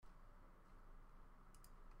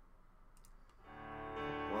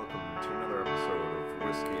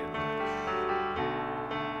Whiskey and Mash.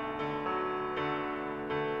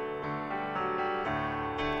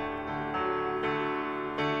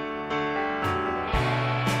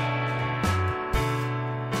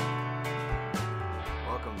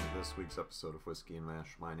 Welcome to this week's episode of Whiskey and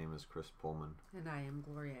Mash. My name is Chris Pullman. And I am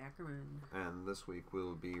Gloria Ackerman. And this week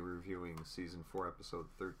we'll be reviewing Season 4, Episode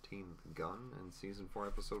 13, The Gun, and Season 4,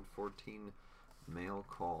 Episode 14, Mail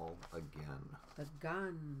Call Again. The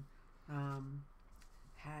Gun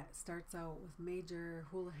starts out with Major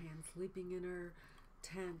Houlihan sleeping in her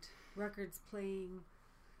tent, records playing.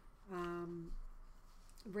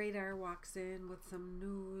 Radar walks in with some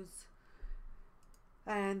news.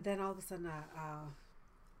 And then all of a sudden a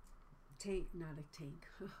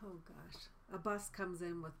bus comes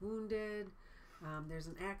in with wounded. There's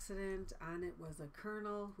an accident. On it was a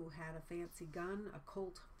colonel who had a fancy gun, a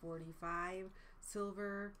Colt 45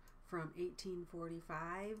 silver from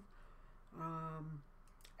 1845.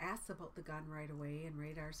 Asks about the gun right away, and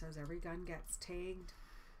Radar says every gun gets tagged,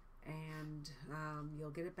 and you'll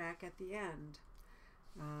get it back at the end.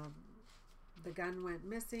 The gun went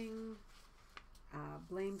missing.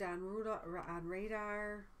 Blamed on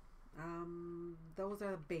Radar. Those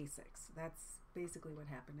are the basics. That's basically what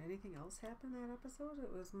happened. Anything else happened that episode?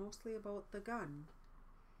 It was mostly about the gun.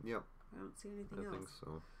 Yep. I don't see anything else. I think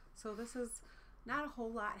so. So this is not a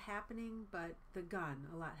whole lot happening, but the gun,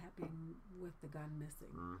 a lot happening with the gun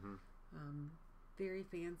missing. Mm-hmm. Very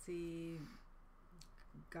fancy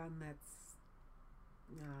gun that's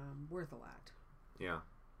worth a lot. Yeah.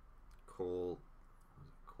 Colt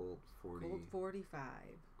 40. Colt 45.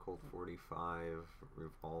 Colt 45,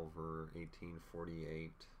 revolver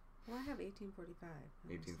 1848. Well, I have 1845.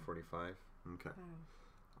 1845? Okay.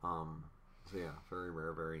 Oh. So yeah, very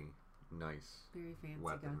rare, very nice. Very fancy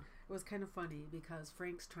weapon. gun. It was kind of funny because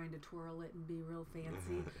Frank's trying to twirl it and be real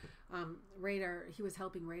fancy. Radar, he was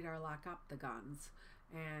helping Radar lock up the guns,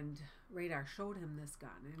 and Radar showed him this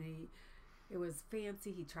gun, and it was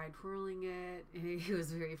fancy. He tried twirling it, and he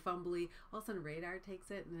was very fumbly. All of a sudden, Radar takes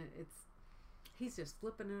it, and he's just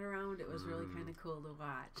flipping it around. It was really kind of cool to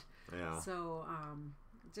watch. Yeah. So,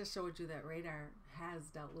 it just showed you that Radar has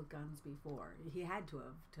dealt with guns before. He had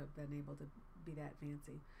to have been able to be that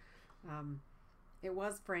fancy. It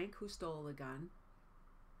was Frank who stole the gun,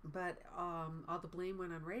 but all the blame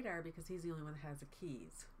went on Radar because he's the only one that has the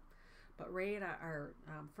keys. But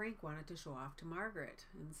Frank wanted to show off to Margaret,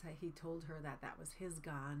 and so he told her that was his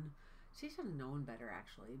gun. She should have known better,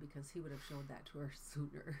 actually, because he would have showed that to her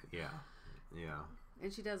sooner. Yeah. Yeah.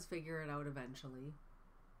 And she does figure it out eventually.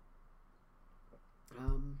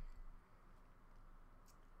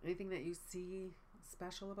 Anything that you see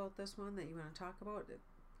special about this one that you want to talk about?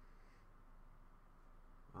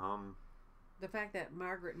 The fact that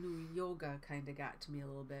Margaret knew yoga kind of got to me a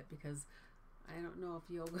little bit, because I don't know if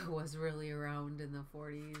yoga was really around in the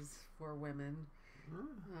 40s for women.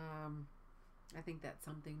 I think that's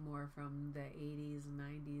something more from the 80s and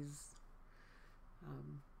 90s.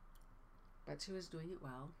 But she was doing it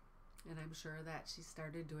well, and I'm sure that she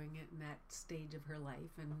started doing it in that stage of her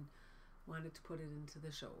life and wanted to put it into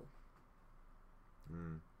the show.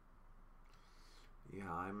 Yeah,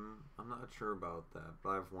 I'm not sure about that,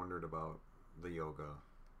 but I've wondered about the yoga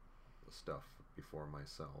stuff before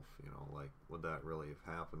myself. Like, would that really have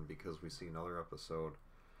happened? Because we see another episode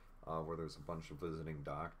where there's a bunch of visiting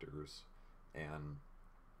doctors, and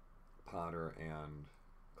Potter and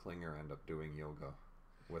Klinger end up doing yoga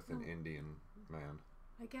with an Indian man.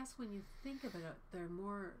 I guess when you think of it, they're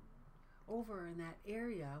more over in that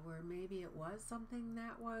area where maybe it was something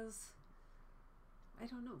that was, I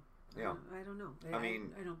don't know. Yeah. I don't know. I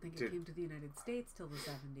don't think it came to the United States till the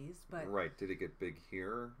 70s, but... Right. Did it get big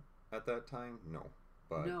here at that time? No.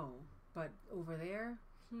 But over there?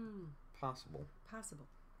 Possible.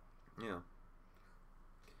 Yeah.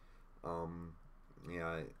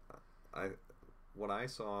 I what I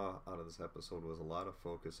saw out of this episode was a lot of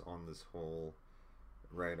focus on this whole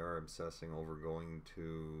Radar obsessing over going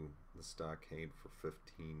to the stockade for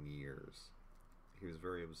 15 years. He was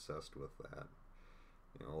very obsessed with that.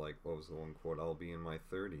 Like, what was the one quote? I'll be in my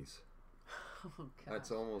 30s. Oh, God.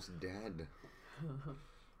 That's almost dead.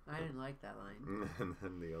 I didn't like that line. And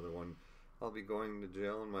then the other one, I'll be going to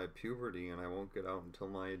jail in my puberty and I won't get out until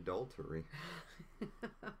my adultery.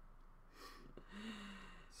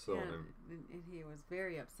 So, and he was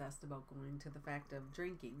very obsessed about going to the fact of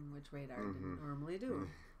drinking, which Radar didn't normally do.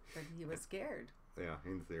 But he was scared. Yeah,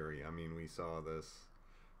 in theory. I mean, we saw this,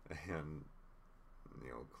 and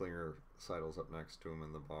Klinger sidles up next to him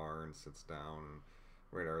in the bar and sits down, and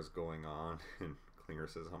Radar's going on, and Klinger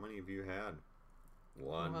says, "How many have you had?"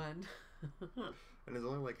 One. And there's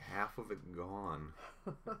only like half of it gone.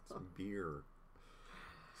 It's beer.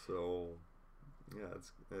 So, yeah,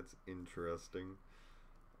 that's interesting.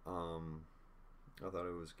 I thought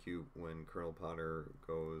it was cute when Colonel Potter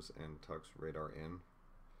goes and tucks Radar in.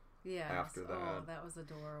 Yeah. After that. Oh, that was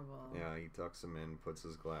adorable. Yeah, he tucks him in, puts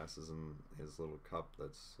his glasses in his little cup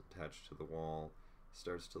that's attached to the wall,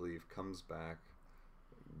 starts to leave, comes back,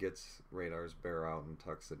 gets Radar's bear out and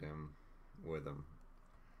tucks it in with him.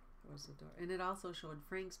 It was adorable. And it also showed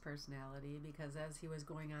Frank's personality, because as he was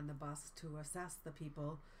going on the bus to assess the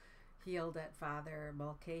people, he yelled at Father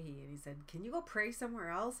Mulcahy and he said, "Can you go pray somewhere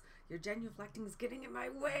else? Your genuflecting's getting in my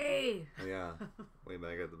way." Yeah, way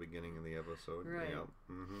back at the beginning of the episode. Right. Yeah.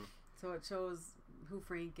 Mm-hmm. So it shows who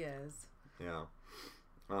Frank is. Yeah.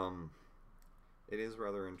 It is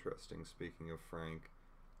rather interesting, speaking of Frank,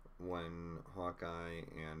 when Hawkeye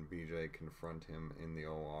and BJ confront him in the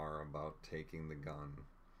OR about taking the gun,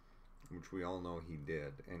 which we all know he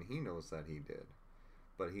did, and he knows that he did,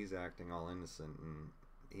 but he's acting all innocent, and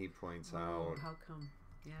he points out, how come?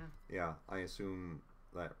 Yeah, I assume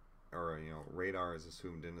that, or, Radar is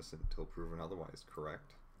assumed innocent until proven otherwise,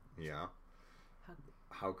 correct? Yeah.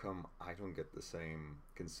 How come I don't get the same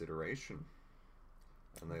consideration?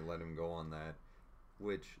 And they let him go on that,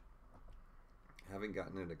 which, having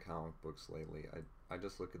gotten into comic books lately, I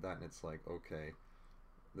just look at that and it's like, okay,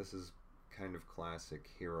 this is kind of classic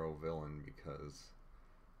hero-villain, because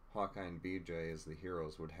Hawkeye and BJ as the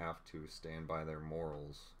heroes would have to stand by their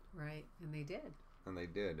morals. Right, and they did. And they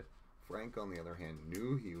did. Frank, on the other hand,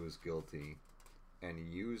 knew he was guilty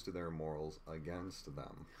and used their morals against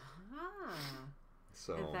them. Ah.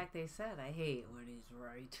 So, in fact, they said, "I hate when he's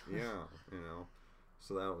right." Yeah,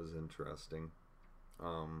 So that was interesting.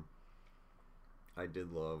 I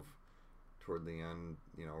did love, toward the end,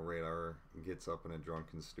 Radar gets up in a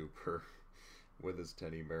drunken stupor with his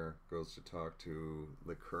teddy bear, goes to talk to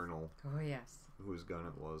the colonel. Oh, yes. Whose gun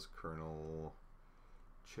it was, Colonel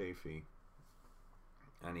Chafee.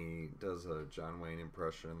 And he does a John Wayne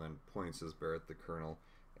impression and then points his bear at the colonel,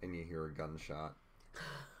 and you hear a gunshot.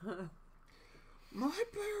 My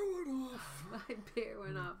bear went off. My bear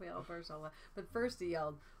went off. We all burst all out. But first he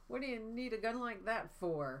yelled, "What do you need a gun like that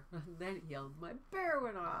for?" And then he yelled, "My bear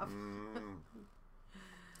went off."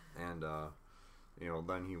 And,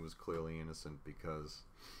 then he was clearly innocent because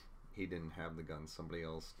he didn't have the gun. Somebody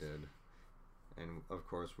else did. And, of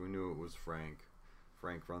course, we knew it was Frank.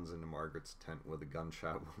 Frank runs into Margaret's tent with a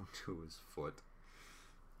gunshot wound to his foot,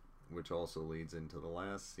 which also leads into the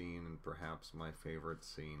last scene, and perhaps my favorite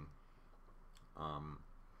scene,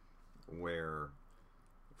 where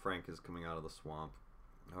Frank is coming out of the swamp.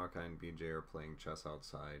 Hawkeye and BJ are playing chess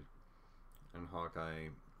outside, and Hawkeye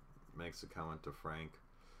makes a comment to Frank,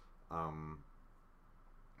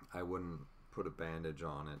 "I wouldn't put a bandage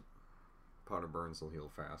on it. Powder burns will heal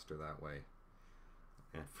faster that way."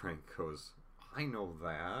 And Frank goes, "I know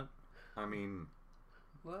that. I mean..."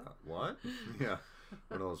 What? What? Yeah,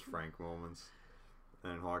 one of those Frank moments.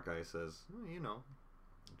 And Hawkeye says, "Well,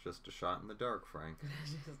 just a shot in the dark, Frank."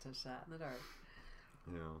 Just a shot in the dark.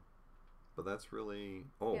 But that's really...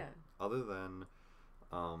 other than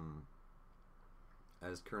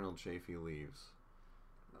as Colonel Chafee leaves,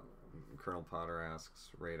 Colonel Potter asks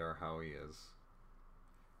Radar how he is,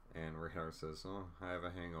 and Radar says, "Oh, I have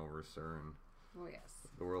a hangover, sir, and oh, yes,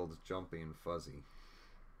 the world's jumpy and fuzzy."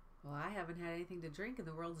 Well, I haven't had anything to drink, and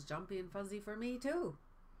the world's jumpy and fuzzy for me too.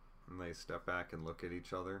 And they step back and look at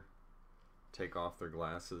each other, take off their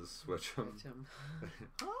glasses, switch them.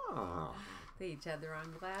 Oh. They each had their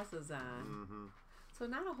own glasses on. Mm-hmm. So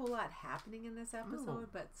not a whole lot happening in this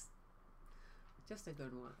episode, but just a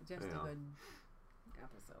good one. Just a good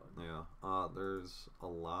episode. Yeah. There's a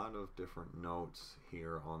lot of different notes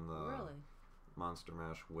here on the Monster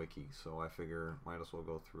Mash wiki, so I figure might as well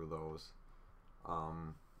go through those.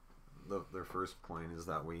 Their first point is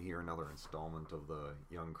that we hear another installment of the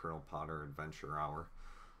Young Colonel Potter Adventure Hour.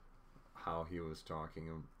 How he was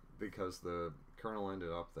talking, because the Colonel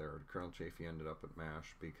ended up there. Colonel Chafee ended up at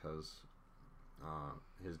MASH because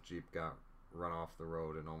his Jeep got run off the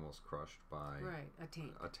road and almost crushed by a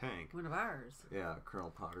tank. One of ours. Yeah, Colonel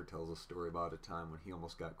Potter tells a story about a time when he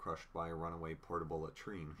almost got crushed by a runaway portable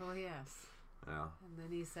latrine. Oh, yes. Yeah. And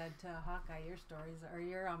then he said to Hawkeye,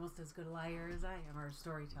 "You're almost as good a liar as I am, or a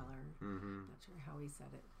storyteller." Mm-hmm. Not sure how he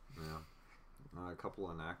said it. Yeah. A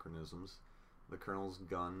couple anachronisms. The Colonel's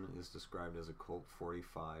gun is described as a Colt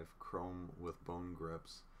 45, chrome with bone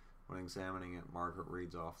grips. When examining it, Margaret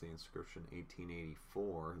reads off the inscription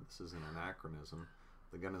 1884. This is an anachronism.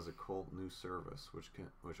 The gun is a Colt New Service,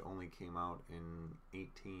 which only came out in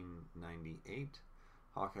 1898.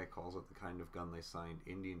 Hawkeye calls it the kind of gun they signed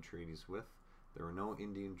Indian treaties with. There were no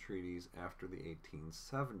Indian treaties after the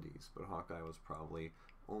 1870s, but Hawkeye was probably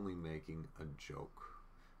only making a joke.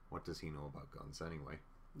 What does he know about guns anyway?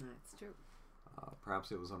 That's true.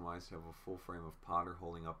 Perhaps it was unwise to have a full frame of Potter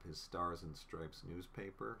holding up his Stars and Stripes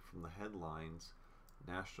newspaper. From the headlines,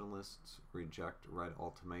 Nationalists reject Red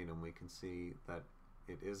Ultimatum, we can see that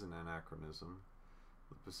it is an anachronism.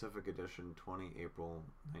 The Pacific Edition, 20 April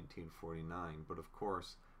 1949, but of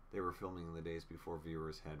course they were filming in the days before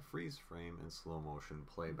viewers had freeze frame and slow motion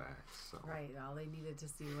playbacks. So. Right, all they needed to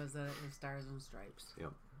see was the Stars and Stripes.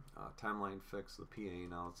 Yep. Timeline fix, the PA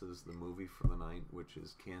announces the movie for the night, which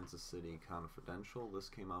is Kansas City Confidential. This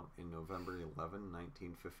came out in November 11,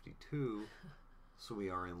 1952. So we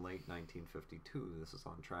are in late 1952. This is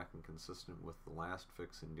on track and consistent with the last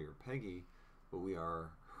fix in Dear Peggy, but we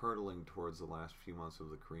are hurtling towards the last few months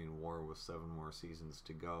of the Korean War with 7 more seasons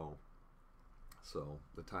to go. So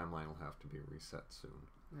the timeline will have to be reset soon.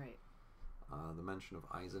 Right. The mention of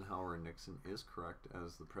Eisenhower and Nixon is correct,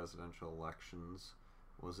 as the presidential elections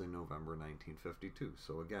was in November 1952.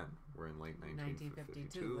 So again, we're in late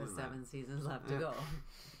 1952 with 7 seasons left to go.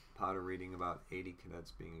 Potter reading about 80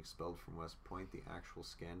 cadets being expelled from West Point. The actual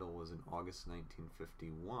scandal was in August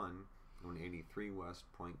 1951, when 83 West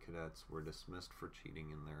Point cadets were dismissed for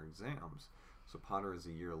cheating in their exams. So Potter is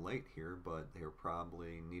a year late here, but they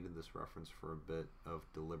probably needed this reference for a bit of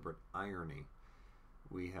deliberate irony.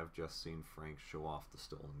 We have just seen Frank show off the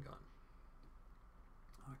stolen gun.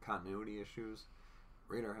 Continuity issues.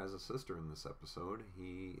 Radar has a sister in this episode.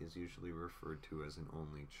 He is usually referred to as an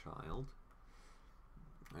only child.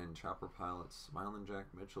 And Chopper pilot Smilin' Jack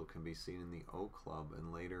Mitchell can be seen in the O Club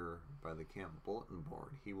and later by the camp bulletin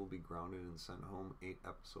board. He will be grounded and sent home 8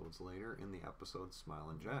 episodes later in the episode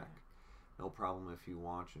Smilin' Jack. No problem if you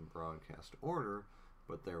watch in broadcast order,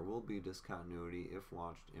 but there will be discontinuity if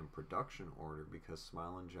watched in production order, because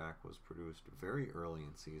Smilin' Jack was produced very early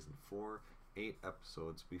in season 4, 8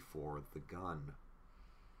 episodes before The Gun.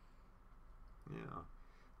 Yeah.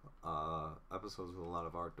 Episodes with a lot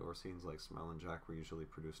of outdoor scenes like Smilin' Jack were usually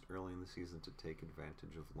produced early in the season to take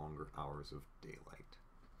advantage of longer hours of daylight.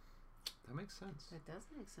 That makes sense. That does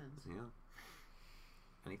make sense. Yeah.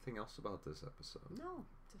 Anything else about this episode? No,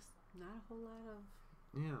 just not a whole lot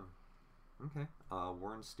of... Yeah. Okay.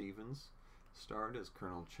 Warren Stevens starred as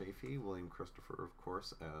Colonel Chafee, William Christopher, of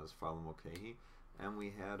course, as Father Mulcahy, and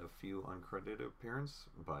we had a few uncredited appearances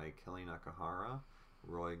by Kelly Nakahara,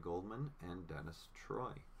 Roy Goldman, and Dennis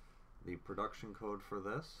Troy. The production code for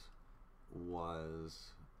this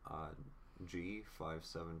was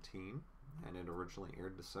G517, and it originally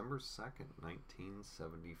aired December 2nd,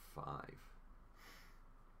 1975.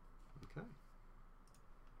 Okay.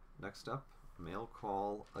 Next up, Mail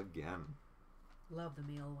Call Again. Love the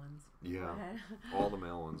male ones. Yeah. All the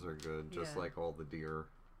male ones are good, just Yeah. like all the Dear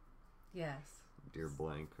Yes.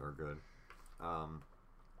 Blank are good.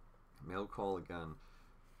 Mail Call Again.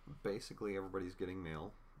 Basically, everybody's getting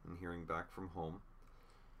mail and hearing back from home.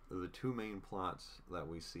 The 2 main plots that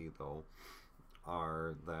we see, though,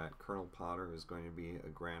 are that Colonel Potter is going to be a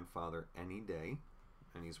grandfather any day,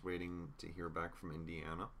 and he's waiting to hear back from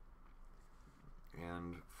Indiana.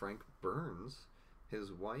 And Frank Burns,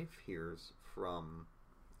 his wife, hears from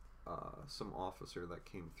some officer that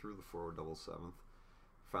came through the 407th,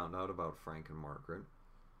 found out about Frank and Margaret,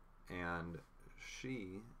 and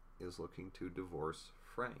she is looking to divorce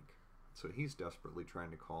Frank. So he's desperately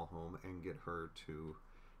trying to call home and get her to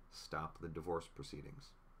stop the divorce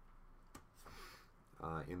proceedings.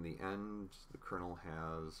 In the end, the colonel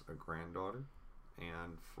has a granddaughter,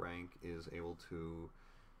 and Frank is able to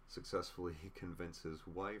successfully convince his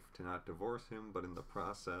wife to not divorce him, but in the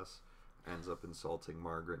process ends up insulting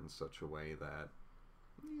Margaret in such a way that,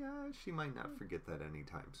 yeah, she might not forget that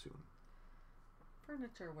anytime soon.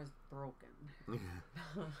 Furniture was broken.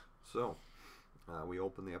 So, we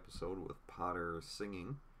open the episode with Potter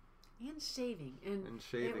singing. And shaving. And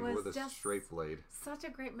shaving with a straight blade. Such a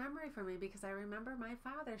great memory for me, because I remember my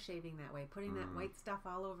father shaving that way, putting that white stuff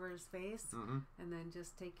all over his face, and then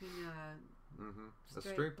just taking a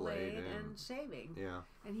straight blade and shaving. Yeah.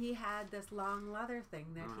 And he had this long leather thing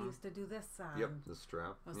that he used to do this on. Yep, the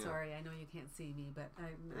strap. Oh, yeah. Sorry, I know you can't see me, but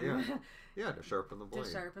Yeah, to sharpen the blade.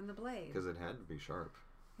 To sharpen the blade. Because it had to be sharp.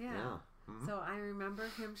 Yeah. So I remember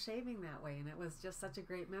him shaving that way, and it was just such a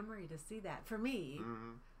great memory to see that for me.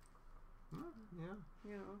 Yeah.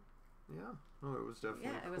 You know. Yeah. No, it was definitely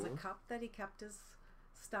Yeah, it was a cool. cup that he kept his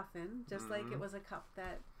stuff in, just like it was a cup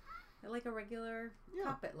that, like a regular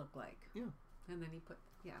cup it looked like. Yeah. And then he put,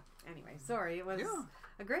 anyway, sorry, it was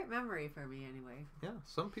a great memory for me anyway. Yeah,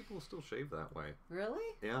 some people still shave that way.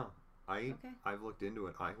 Really? Yeah. Okay. I've looked into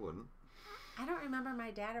it. I wouldn't. I don't remember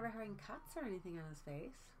my dad ever having cuts or anything on his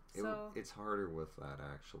face. So It's harder with that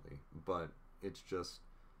actually, but it's just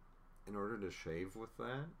in order to shave with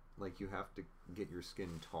that, like you have to get your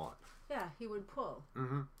skin taut. yeah, he would pull.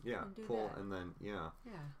 Mm-hmm. Yeah, And do pull that. and then yeah,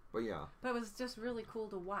 Yeah. but yeah, But it was just really cool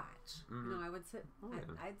to watch. Mhm. You know, I would sit. Oh,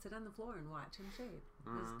 yeah. I'd sit on the floor and watch him shave. It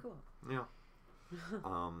was Mhm. cool. yeah.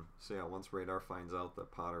 So yeah, once Radar finds out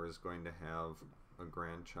that Potter is going to have a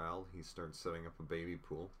grandchild, he starts setting up a baby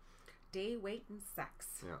pool. Day, weight, and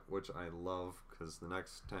sex. Yeah, which I love because the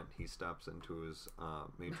next tent he steps into is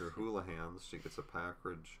Major Houlihan's. She gets a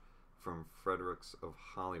package from Fredericks of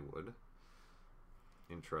Hollywood.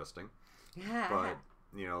 Interesting. Yeah. But,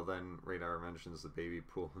 you know, then Radar mentions the baby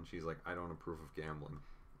pool and she's like, I don't approve of gambling.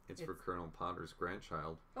 It's for Colonel Potter's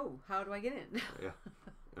grandchild. Oh, how do I get in? Yeah.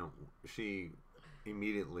 And she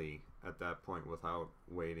immediately, at that point, without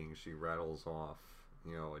waiting, she rattles off,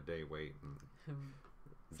 you know, a day, weight, and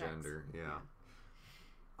Sex. gender. Yeah.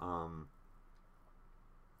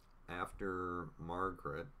 After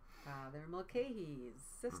Margaret, Father Mulcahy's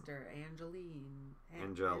sister, Angeline.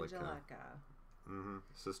 Angelica.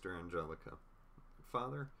 Sister Angelica.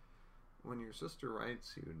 Father, when your sister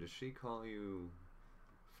writes you, does she call you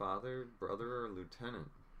father, brother, or lieutenant?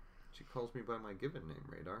 She calls me by my given name,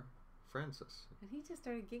 Radar. Francis. And he just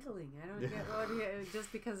started giggling. I don't get what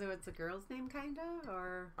just because it's a girl's name, kinda,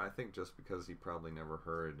 or I think just because he probably never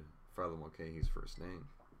heard Father Mulcahy's first name.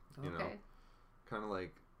 You know, kind of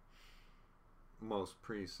like most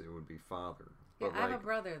priests, it would be father. Yeah, But I have like, a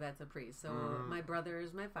brother that's a priest, so my brother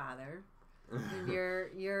is my father, and Mm-hmm.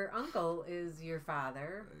 your uncle is your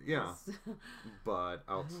father. Yeah. But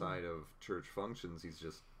outside of church functions, he's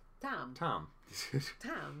just Tom. Tom.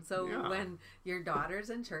 Tom. So Yeah. when your daughter's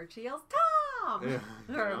in church, he yells Tom. Yeah,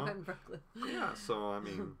 you or know. in Brooklyn. Yeah, so I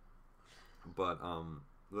mean, but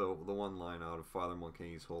the one line out of Father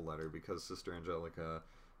Mulcahy's whole letter, because Sister Angelica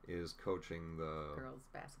is coaching the Girls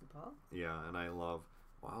basketball. yeah, and I love,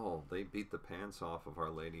 wow, they beat the pants off of Our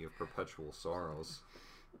Lady of Perpetual Sorrows.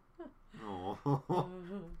 Oh,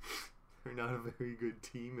 they're not a very good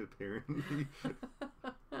team apparently.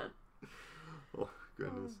 Oh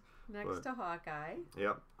goodness. Next But- to Hawkeye.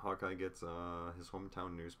 Yep, Hawkeye gets his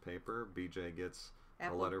hometown newspaper. BJ gets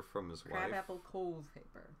Apple- a letter from his wife. Crabapple Cove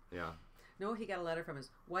paper. Yeah, No, he got a letter from his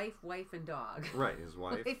wife, and dog. right. His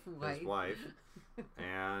wife, Wife. his wife,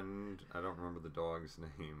 and I don't remember the dog's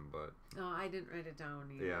name, but Oh, I didn't write it down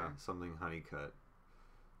either. yeah, something Honeycutt.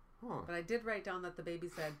 Oh, But I did write down that the baby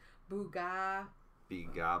said Bugaba.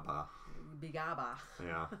 Bigaba.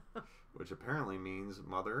 Yeah, which apparently means,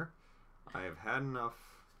 Mother, I have had enough.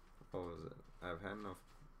 What was it? I've had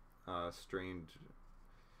enough strained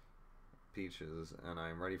peaches, and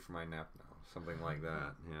I'm ready for my nap now. Something like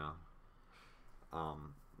that. Yeah.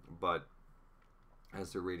 But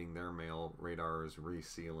as they're reading their mail, Radar is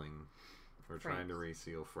resealing, or trying to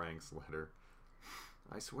reseal Frank's letter.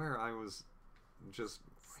 I swear I was just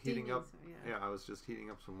heating up. Yeah, I was just heating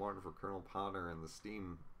up some water for Colonel Potter, and the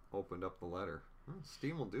steam opened up the letter.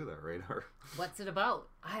 Steam will do that, Radar. What's it about?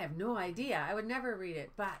 I have no idea. I would never read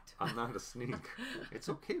it, but I'm not a sneak. It's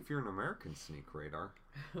okay if you're an American sneak, Radar.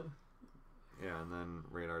 Yeah, and then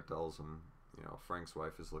Radar tells him, you know, Frank's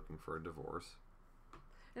wife is looking for a divorce.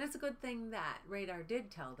 And it's a good thing that Radar did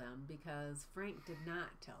tell them, because Frank did not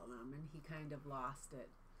tell them, and he kind of lost it.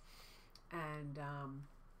 And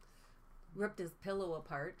ripped his pillow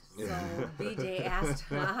apart. So BJ asked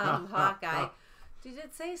Hawkeye, did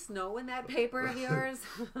it say snow in that paper of yours?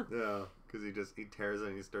 Yeah, because he tears it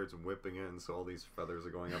and he starts whipping it, and so all these feathers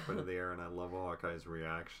are going up into the air, and I love Hawkeye's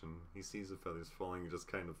reaction. He sees the feathers falling,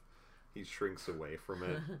 he shrinks away from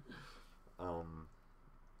it.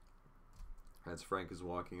 As Frank is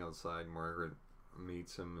walking outside, Margaret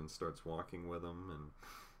meets him and starts walking with him, and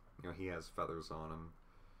you know, he has feathers on him.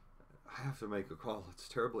 I have to make a call. It's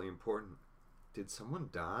terribly important. Did someone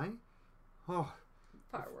die? Oh,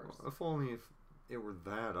 Far worse. if only if it were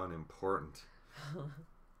that unimportant.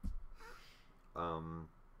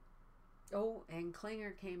 Oh, and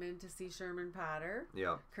Klinger came in to see Sherman Potter,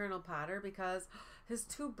 Yeah. Colonel Potter, because his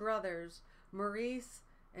two brothers, Maurice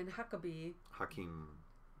and Huckabee, Hakim,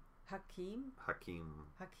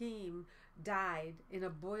 Hakim, died in a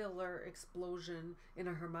boiler explosion in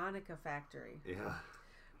a harmonica factory. yeah,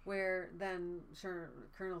 Where then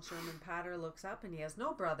Colonel Sherman Potter looks up and he has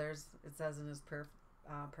no brothers. It says in his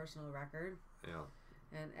personal record. yeah.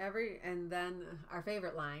 And then our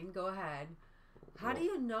favorite line. Go ahead. How do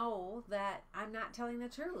you know that I'm not telling the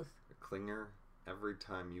truth? Klinger, every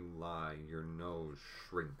time you lie, your nose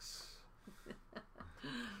shrinks.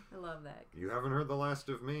 I love that. You haven't heard the last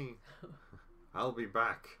of me. I'll be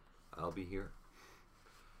back. I'll be here.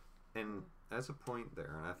 And as a point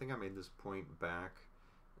there, and I think I made this point back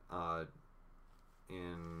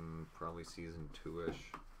in probably season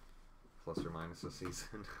 2-ish, plus or minus a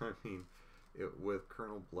season. I mean, with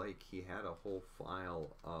Colonel Blake, he had a whole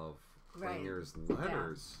file of Klinger's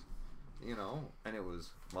letters, you know, and it was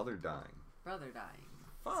mother dying, brother dying,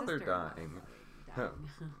 father dying, dying.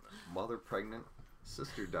 mother pregnant,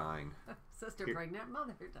 sister dying, sister pregnant,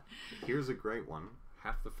 mother dying. Here's a great one: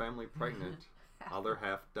 half the family pregnant, other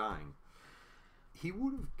half dying. He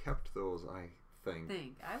would have kept those, I think.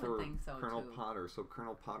 I would think so Colonel too. Potter, so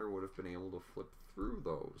Colonel Potter would have been able to flip through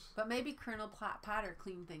those. But maybe Colonel Potter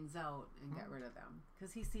cleaned things out and got rid of them,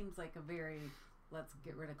 because he seems like a very let's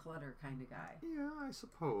get rid of clutter kind of guy. Yeah, I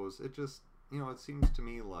suppose. It just, you know, it seems to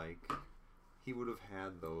me like he would have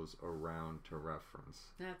had those around to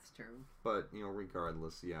reference. That's true. But, you know,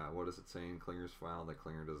 regardless, yeah, what does it say in Klinger's file? That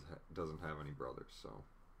Klinger doesn't have any brothers, so.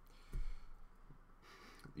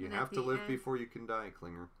 You have to live before you can die,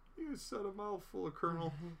 Klinger. You said a mouthful,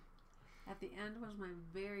 Colonel. At the end was my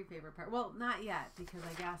very favorite part. Well, not yet, because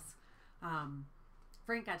I guess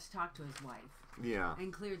Frank got to talk to his wife. Yeah.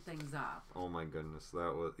 And cleared things up. Oh my goodness,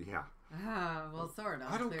 that was, yeah. Well, sort of.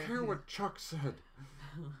 I don't care what Chuck said.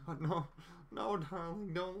 But no,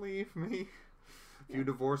 darling, don't leave me. If you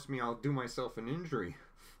divorce me, I'll do myself an injury.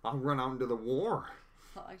 I'll run out into the war.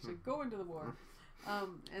 I'll actually go into the war.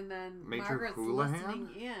 And then Major Margaret's Houlihan? listening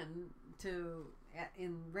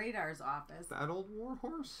in Radar's office. That old war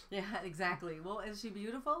horse? Yeah, exactly. Well, is she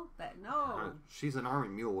beautiful? No. She's an army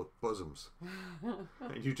mule with bosoms.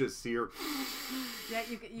 And you just see her. Yeah,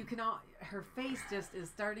 you can all. Her face just is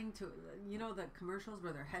starting to. You know the commercials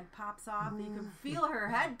where their head pops off. You can feel her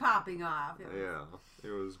head popping off.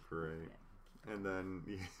 It was great. Yeah. And then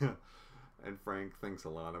and Frank thinks a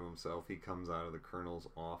lot of himself. He comes out of the colonel's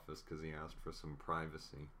office because he asked for some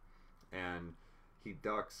privacy, and he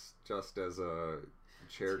ducks just as a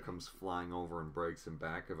chair comes flying over and breaks in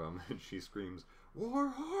back of him, and she screams, "War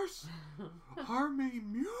horse! Army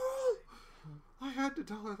mule!" I had to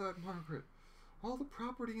tell her that, Margaret. All the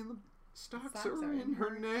property in the stocks are in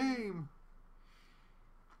her name.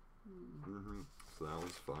 So that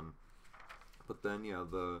was fun. But then, yeah,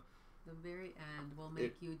 the very end will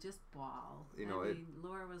make you just bawl. You know,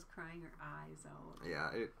 Laura was crying her eyes out.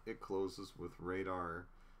 Yeah, it closes with Radar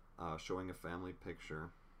showing a family picture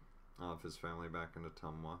of his family back in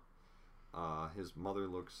Ottumwa. His mother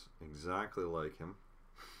looks exactly like him.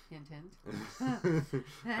 Hint, hint.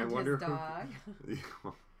 And I wonder his dog.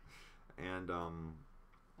 And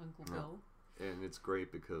Uncle Bill. And it's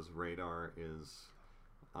great because Radar is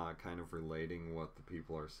kind of relating what the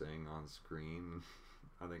people are saying on screen.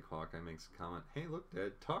 I think Hawkeye makes a comment, "Hey, look,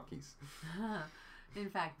 Dad, talkies." In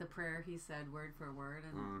fact, the prayer he said word for word,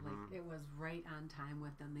 and like it was right on time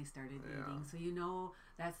with them. They started eating, so you know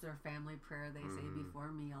that's their family prayer they say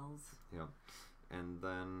before meals. Yep. And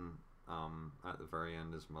then at the very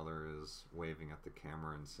end, his mother is waving at the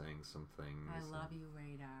camera and saying some things. I love you,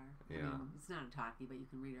 Radar. Yeah. I mean, it's not a talkie, but you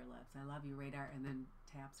can read her lips. I love you, Radar, and then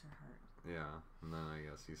taps her heart. Yeah, and then I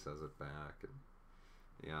guess he says it back, and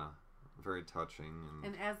yeah. Very touching.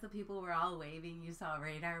 And as the people were all waving, you saw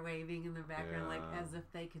Radar waving in the background, like as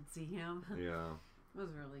if they could see him. Yeah. It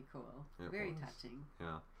was really cool. Very touching.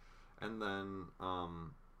 Yeah. And then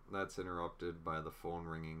that's interrupted by the phone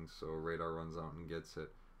ringing, so Radar runs out and gets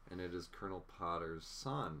it. And it is Colonel Potter's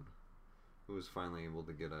son who is finally able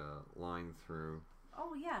to get a line through.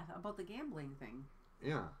 Oh, yeah, about the gambling thing.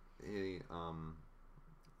 Yeah. He,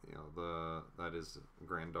 that his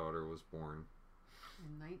granddaughter was born.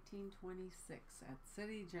 In 1926 at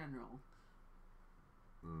City General.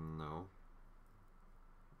 No.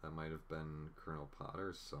 That might have been Colonel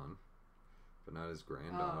Potter's son, but not his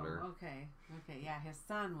granddaughter. Oh, okay. Yeah, his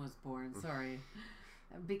son was born. Sorry.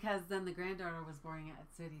 Because then the granddaughter was born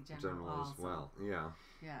at City General also. As well. Yeah.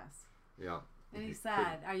 Yes. Yeah. And he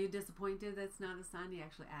said, "Are you disappointed that's not a son?" He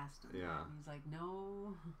actually asked him. Yeah. He's like,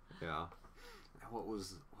 "No." Yeah. What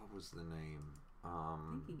was the name?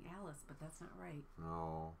 I'm thinking Alice, but that's not right.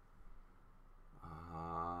 No.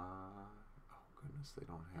 Oh goodness, they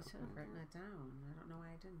don't have. I should have written it down. I don't know why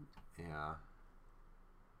I didn't. Yeah.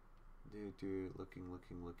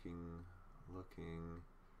 Looking.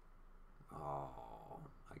 Oh,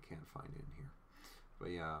 I can't find it in here. But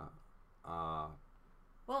yeah.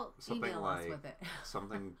 Well, email us with it.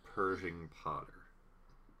 Something Pershing Potter,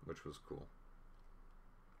 which was cool.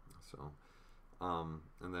 So.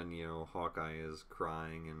 And then, Hawkeye is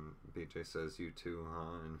crying, and BJ says, "You too,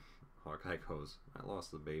 huh?" And Hawkeye goes, "I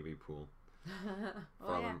lost the baby pool."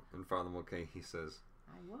 And Father Mulcahy, he says,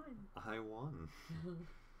 "I won." I won.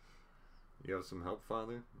 You have some help,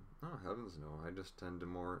 Father? Oh, heavens no. I just tend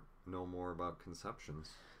to know more about conceptions.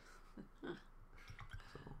 So,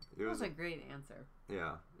 It was a great answer.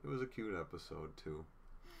 Yeah, it was a cute episode, too.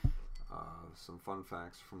 Some fun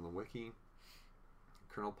facts from the wiki.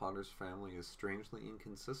 Colonel Potter's family is strangely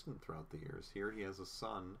inconsistent throughout the years. Here he has a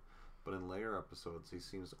son, but in later episodes he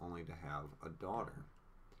seems only to have a daughter.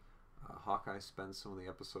 Hawkeye spends some of the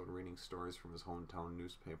episode reading stories from his hometown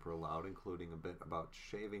newspaper aloud, including a bit about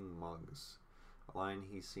shaving mugs. A line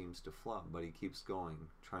he seems to flub, but he keeps going,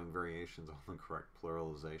 trying variations on the correct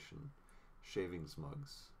pluralization. Shavings mug.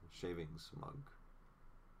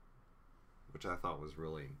 Which I thought was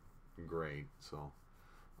really great, so...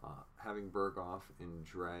 having Berghoff in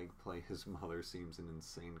drag play his mother seems an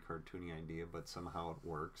insane cartoony idea, but somehow it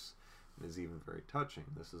works and is even very touching.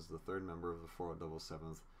 This is the third member of the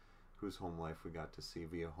 477th whose home life we got to see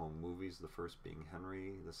via home movies, the first being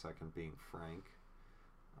Henry, the second being Frank.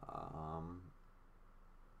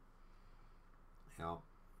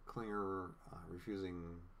 Klinger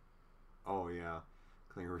refusing... Oh, yeah.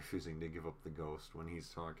 Klinger refusing to give up the ghost when he's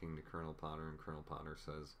talking to Colonel Potter, and Colonel Potter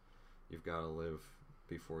says, "You've got to live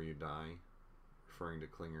before you die," referring to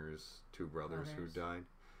Klinger's two brothers who died.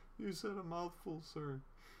 "You said a mouthful, sir."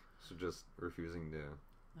 So just refusing to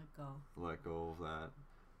let go of that.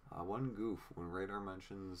 One goof, when Radar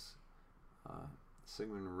mentions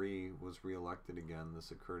Sigmund Rhee was re-elected again.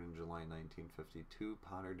 This occurred in July 1952.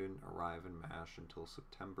 Potter didn't arrive in MASH until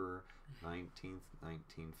September 19th,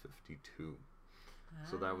 1952.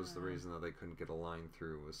 So that was the reason that they couldn't get a line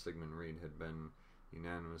through, was Sigmund Rhee had been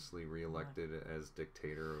unanimously re-elected as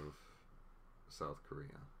dictator of South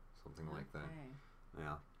Korea. Something like that.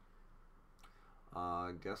 Yeah.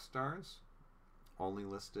 Guest stars, only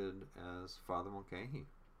listed as Father Mulcahy.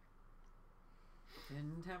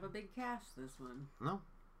 Didn't have a big cast, this one. No,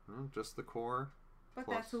 just the core. But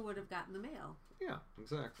plus, that's who would have gotten the mail. Yeah,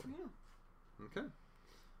 exactly. Yeah. Okay.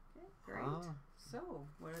 Great. So,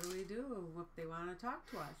 what do we do if they want to talk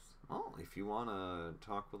to us? Well, if you want to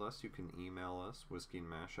talk with us, you can email us,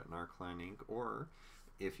 whiskeyandmash@narclaninc, or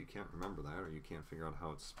if you can't remember that or you can't figure out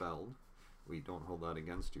how it's spelled, we don't hold that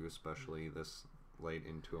against you, especially this late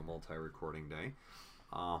into a multi-recording day.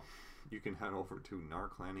 You can head over to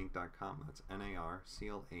narclaninc.com. That's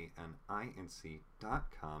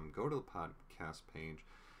narclaninc.com. Go to the podcast page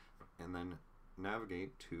and then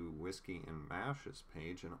navigate to Whiskey and Mash's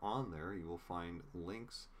page, and on there you will find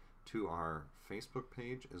links to our Facebook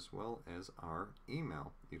page as well as our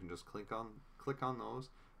email. You can just click on those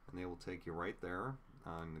and they will take you right there.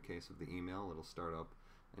 In the case of the email, it'll start up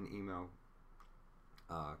an email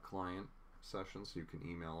client session, so you can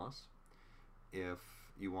email us. If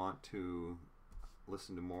you want to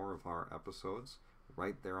listen to more of our episodes,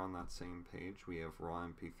 right there on that same page we have raw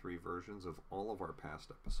MP3 versions of all of our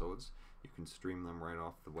past episodes. You can stream them right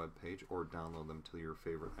off the webpage or download them to your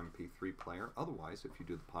favorite MP3 player. Otherwise, if you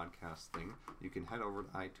do the podcast thing, you can head over to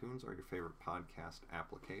iTunes or your favorite podcast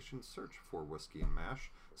application, search for Whiskey and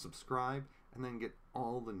Mash, subscribe, and then get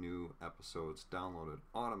all the new episodes downloaded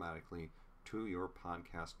automatically to your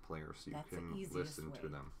podcast player so you can listen to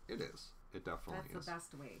them. It is. It definitely is. That's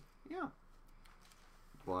the best way. Yeah.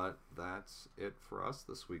 But that's it for us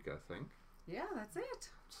this week, I think. Yeah, that's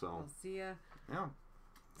it. So we'll see you Yeah.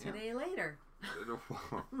 today later.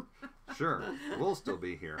 Sure. We'll still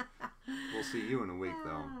be here. We'll see you in a week,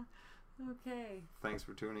 though. Okay. Thanks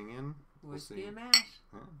for tuning in. Whiskey and Mash.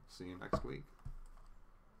 See you next week.